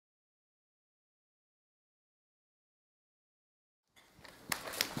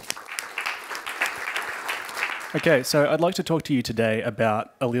Okay, so I'd like to talk to you today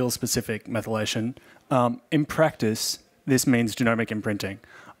about allele-specific methylation. In practice, this means genomic imprinting.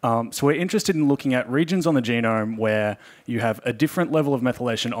 So we're interested in looking at regions on the genome where you have a different level of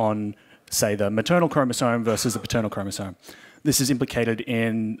methylation on, say, the maternal chromosome versus the paternal chromosome. This is implicated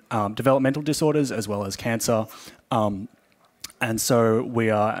in developmental disorders as well as cancer. And so we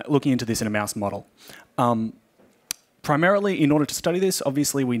are looking into this in a mouse model. Primarily, in order to study this,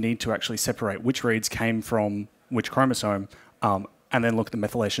 obviously we need to actually separate which reads came from which chromosome, and then look at the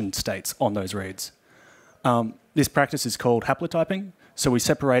methylation states on those reads. This practice is called haplotyping. So we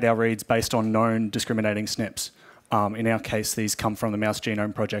separate our reads based on known discriminating SNPs. In our case, these come from the Mouse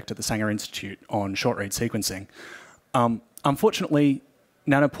Genome Project at the Sanger Institute on short read sequencing. Unfortunately,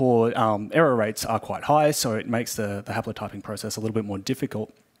 nanopore error rates are quite high, so it makes the haplotyping process a little bit more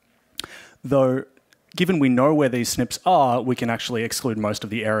difficult. Though, given we know where these SNPs are, we can actually exclude most of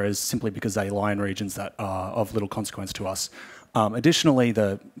the errors simply because they lie in regions that are of little consequence to us. Additionally,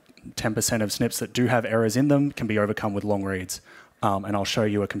 the 10% of SNPs that do have errors in them can be overcome with long reads. And I'll show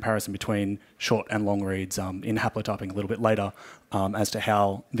you a comparison between short and long reads in haplotyping a little bit later as to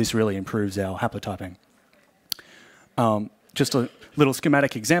how this really improves our haplotyping. Just a little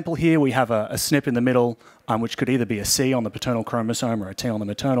schematic example here. We have a SNP in the middle, which could either be a C on the paternal chromosome or a T on the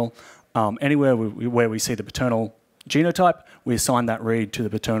maternal. Anywhere where we see the paternal genotype, we assign that read to the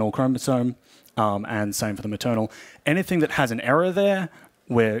paternal chromosome, and same for the maternal. Anything that has an error there,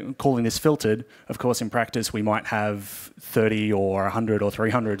 we're calling this filtered. Of course, in practice, we might have 30 or 100 or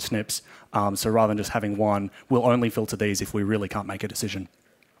 300 SNPs. So rather than just having one, we'll only filter these if we really can't make a decision.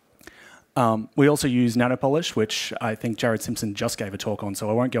 We also use nanopolish, which I think Jared Simpson just gave a talk on, so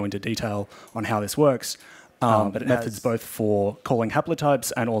I won't go into detail on how this works. But it methods both for calling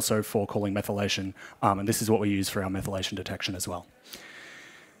haplotypes and also for calling methylation. And this is what we use for our methylation detection as well.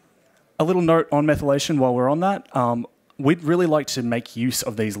 A little note on methylation while we're on that. We'd really like to make use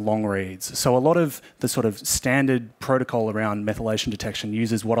of these long reads. So a lot of the sort of standard protocol around methylation detection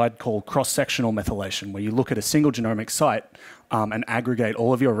uses what I'd call cross-sectional methylation, where you look at a single genomic site and aggregate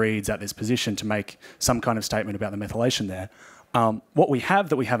all of your reads at this position to make some kind of statement about the methylation there. What we have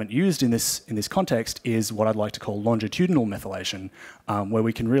that we haven't used in this context is what I'd like to call longitudinal methylation, where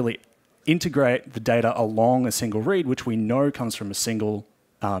we can really integrate the data along a single read, which we know comes from a single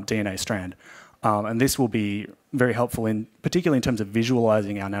DNA strand. And this will be very helpful, particularly in terms of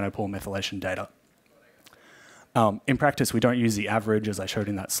visualizing our nanopore methylation data. In practice, we don't use the average, as I showed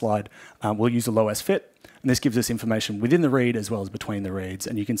in that slide. We'll use a low-S fit, and this gives us information within the read as well as between the reads.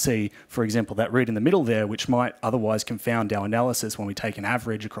 And you can see, for example, that read in the middle there, which might otherwise confound our analysis when we take an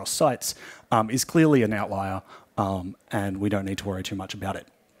average across sites, is clearly an outlier, and we don't need to worry too much about it.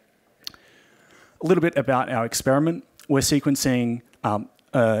 A little bit about our experiment. We're sequencing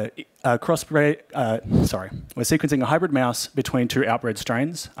we're sequencing a hybrid mouse between two outbred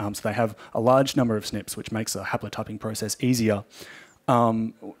strains. So they have a large number of SNPs, which makes the haplotyping process easier.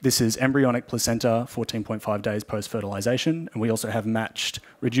 This is embryonic placenta, 14.5 days post-fertilization, and we also have matched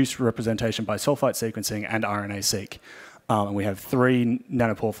reduced representation by sulfite sequencing and RNA-seq. And we have 3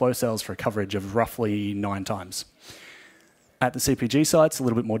 nanopore flow cells for a coverage of roughly 9 times. At the CPG sites, a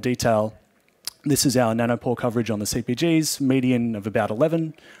little bit more detail. This is our nanopore coverage on the CPGs, median of about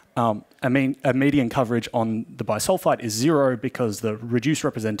 11. A median coverage on the bisulfite is 0 because the reduced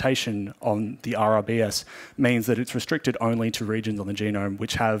representation on the RRBS means that it's restricted only to regions on the genome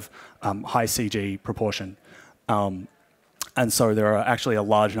which have high CG proportion. And so there are actually a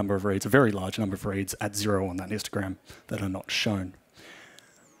large number of reads, a very large number of reads at 0 on that histogram that are not shown.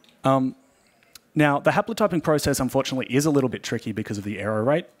 Now, the haplotyping process, unfortunately, is a little bit tricky because of the error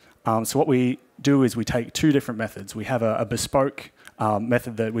rate. So what we do is we take 2 different methods. We have a bespoke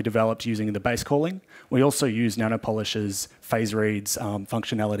method that we developed using the base calling. We also use nanopolish's phase reads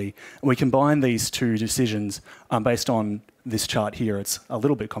functionality. And we combine these 2 decisions based on this chart here. It's a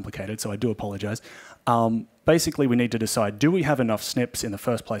little bit complicated, so I do apologize. Basically, we need to decide, do we have enough SNPs in the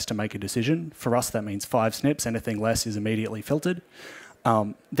first place to make a decision? For us, that means 5 SNPs. Anything less is immediately filtered.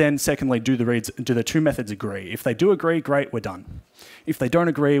 Then secondly, do the 2 methods agree? If they do agree, great, we're done. If they don't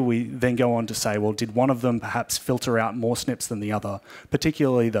agree, we then go on to say, well, did one of them perhaps filter out more SNPs than the other?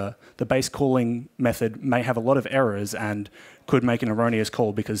 Particularly the base calling method may have a lot of errors and could make an erroneous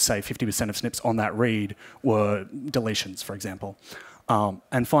call because, say, 50% of SNPs on that read were deletions, for example.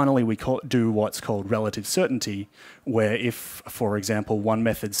 And finally, we do what's called relative certainty, where if, for example, one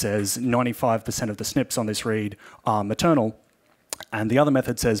method says 95% of the SNPs on this read are maternal, and the other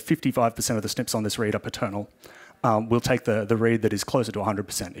method says 55% of the SNPs on this read are paternal, we'll take the read that is closer to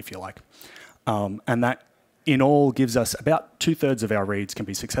 100%, if you like. And that in all gives us about 2/3 of our reads can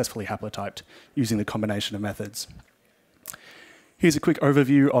be successfully haplotyped using the combination of methods. Here's a quick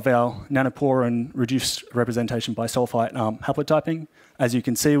overview of our nanopore and reduced representation bisulfite haplotyping. As you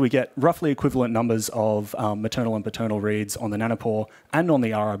can see, we get roughly equivalent numbers of maternal and paternal reads on the nanopore and on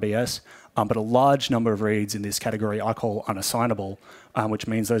the RRBS, but a large number of reads in this category I call unassignable, which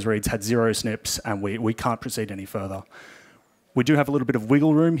means those reads had 0 SNPs and we can't proceed any further. We do have a little bit of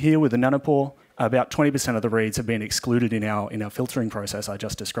wiggle room here with the nanopore. About 20% of the reads have been excluded in our filtering process I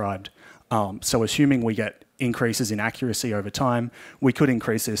just described. So assuming we get increases in accuracy over time, we could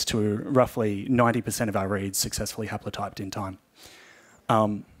increase this to roughly 90% of our reads successfully haplotyped in time.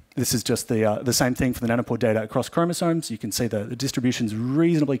 This is just the same thing for the nanopore data across chromosomes. You can see the distribution's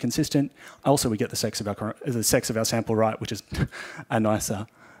reasonably consistent. Also, we get the sex of our sample right, which is a nice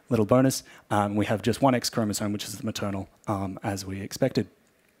little bonus. We have just one X chromosome, which is the maternal, as we expected.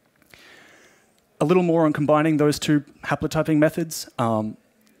 A little more on combining those two haplotyping methods.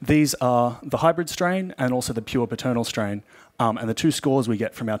 These are the hybrid strain and also the pure paternal strain, and the two scores we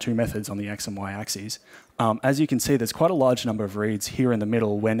get from our two methods on the X and Y axes. As you can see, there's quite a large number of reads here in the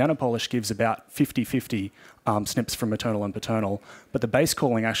middle where nanopolish gives about 50-50 SNPs from maternal and paternal, but the base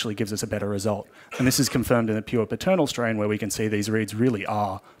calling actually gives us a better result. And this is confirmed in the pure paternal strain where we can see these reads really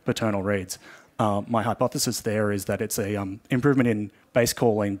are paternal reads. My hypothesis there is that it's a improvement in base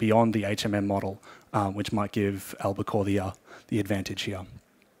calling beyond the HMM model, which might give albacore the advantage here.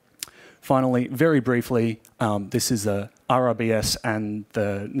 Finally, very briefly, this is the RRBS and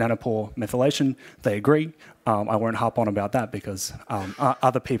the nanopore methylation. They agree. I won't harp on about that because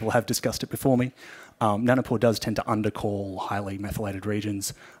other people have discussed it before me. Nanopore does tend to undercall highly methylated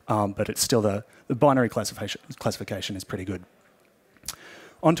regions, but it's still the binary classification is pretty good.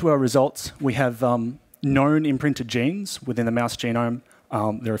 Onto our results. We have known imprinted genes within the mouse genome.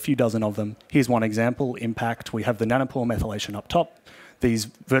 There are a few dozen of them. Here's one example, impact. We have the nanopore methylation up top. These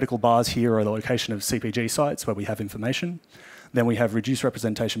vertical bars here are the location of CPG sites where we have information. Then we have reduced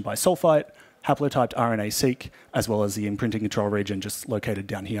representation by sulfite, haplotyped RNA-seq, as well as the imprinting control region just located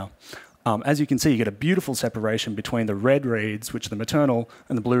down here. As you can see, you get a beautiful separation between the red reads, which are the maternal,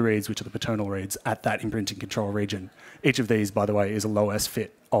 and the blue reads, which are the paternal reads, at that imprinting control region. Each of these, by the way, is a low S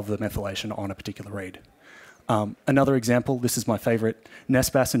fit of the methylation on a particular read. Another example, this is my favorite,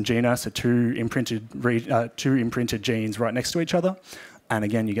 NESPAS and GNAS are two imprinted genes right next to each other. And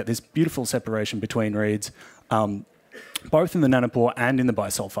again, you get this beautiful separation between reads, both in the nanopore and in the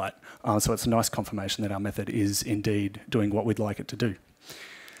bisulfite. So it's a nice confirmation that our method is indeed doing what we'd like it to do.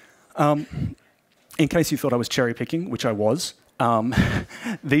 In case you thought I was cherry picking, which I was,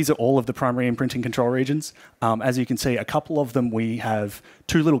 these are all of the primary imprinting control regions. As you can see, a couple of them we have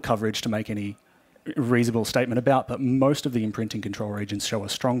too little coverage to make any reasonable statement about, but most of the imprinting control regions show a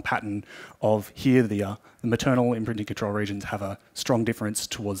strong pattern of here the maternal imprinting control regions have a strong difference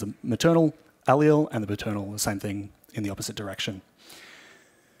towards the maternal allele and the paternal, the same thing in the opposite direction.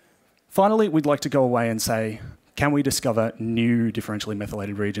 Finally, we'd like to go away and say, can we discover new differentially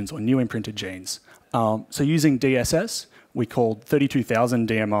methylated regions or new imprinted genes? So using DSS, we called 32,000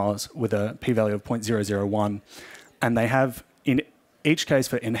 DMRs with a p-value of 0.001, and they have, in each case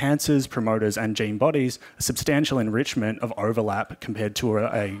for enhancers, promoters, and gene bodies, a substantial enrichment of overlap compared to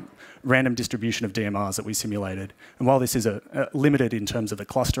a random distribution of DMRs that we simulated. And while this is limited in terms of the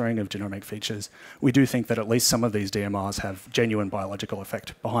clustering of genomic features, we do think that at least some of these DMRs have genuine biological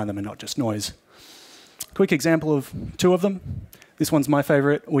effect behind them and not just noise. Quick example of two of them. This one's my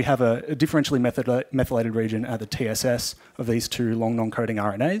favorite. We have a differentially methylated region at the TSS of these two long non-coding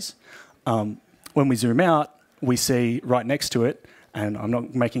RNAs. When we zoom out, we see right next to it, and I'm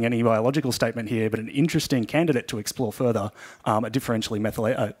not making any biological statement here, but an interesting candidate to explore further, a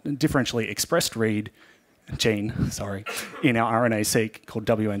differentially expressed read gene, in our RNA-seq called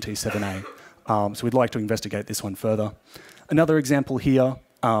WNT7A. So we'd like to investigate this one further. Another example here,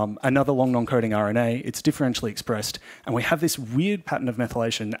 another long non-coding RNA, it's differentially expressed, and we have this weird pattern of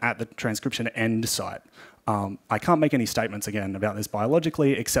methylation at the transcription end site. I can't make any statements again about this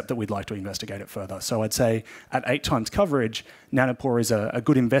biologically, except that we'd like to investigate it further. So I'd say at 8 times coverage, Nanopore is a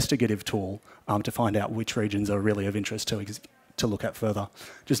good investigative tool to find out which regions are really of interest to look at further.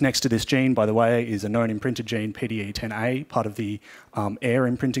 Just next to this gene, by the way, is a known imprinted gene, PDE10A, part of the AIR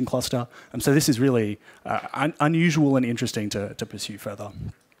imprinting cluster. So this is really unusual and interesting to pursue further.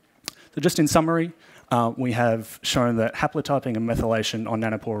 So just in summary, we have shown that haplotyping and methylation on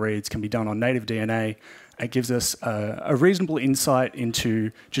nanopore reads can be done on native DNA. It gives us a reasonable insight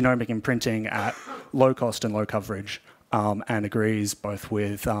into genomic imprinting at low cost and low coverage, and agrees both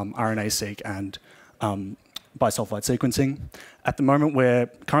with RNA-seq and bisulfite sequencing. At the moment, we're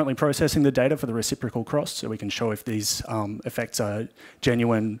currently processing the data for the reciprocal cross, so we can show if these effects are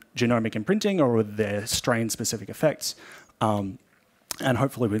genuine genomic imprinting or whether they're strain-specific effects. And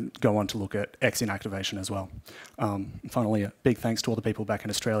hopefully we'll go on to look at X inactivation as well. Finally, a big thanks to all the people back in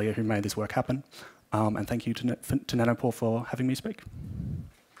Australia who made this work happen. And thank you to Nanopore for having me speak.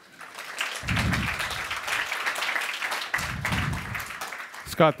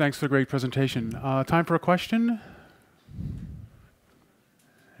 Scott, thanks for the great presentation. Time for a question?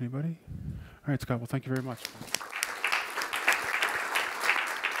 Anybody? All right, Scott, well, thank you very much.